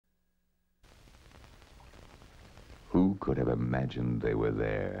Who could have imagined they were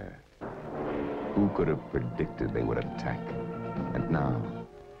there? Who could have predicted they would attack? And now,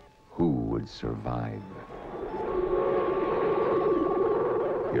 who would survive?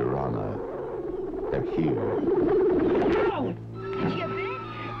 Piranha, they're here. No! You bit?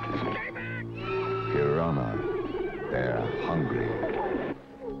 Stay back! Piranha, they're hungry.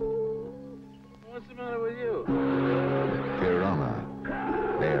 What's the matter with you? Piranha,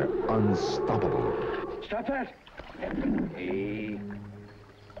 they're unstoppable. Stop that! Hey,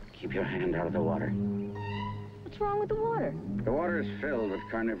 keep your hand out of the water. What's wrong with the water? The water is filled with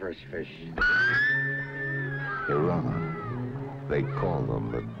carnivorous fish. Piranha, they call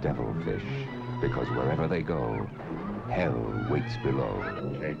them the devilfish, because wherever they go, hell waits below.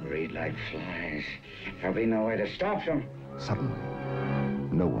 They breed like flies. There'll be no way to stop them. Suddenly,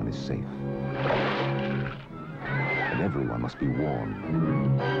 no one is safe. And everyone must be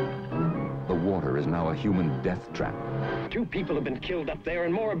warned. The water is now a human death trap. 2 people have been killed up there,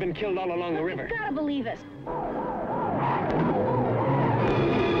 and more have been killed all along the river. You gotta believe us.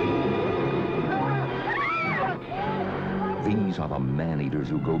 These are the man-eaters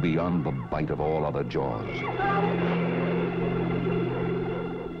who go beyond the bite of all other jaws.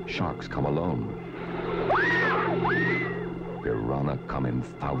 Sharks come alone. Piranha come in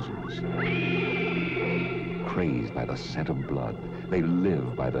thousands. Crazed by the scent of blood, they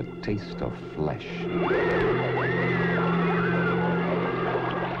live by the taste of flesh.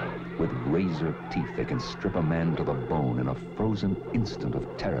 With razor teeth, they can strip a man to the bone in a frozen instant of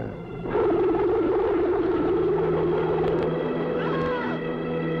terror.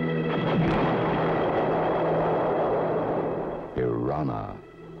 Piranha.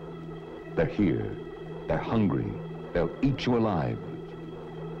 They're here. They're hungry. They'll eat you alive.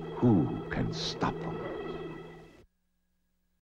 Who can stop them?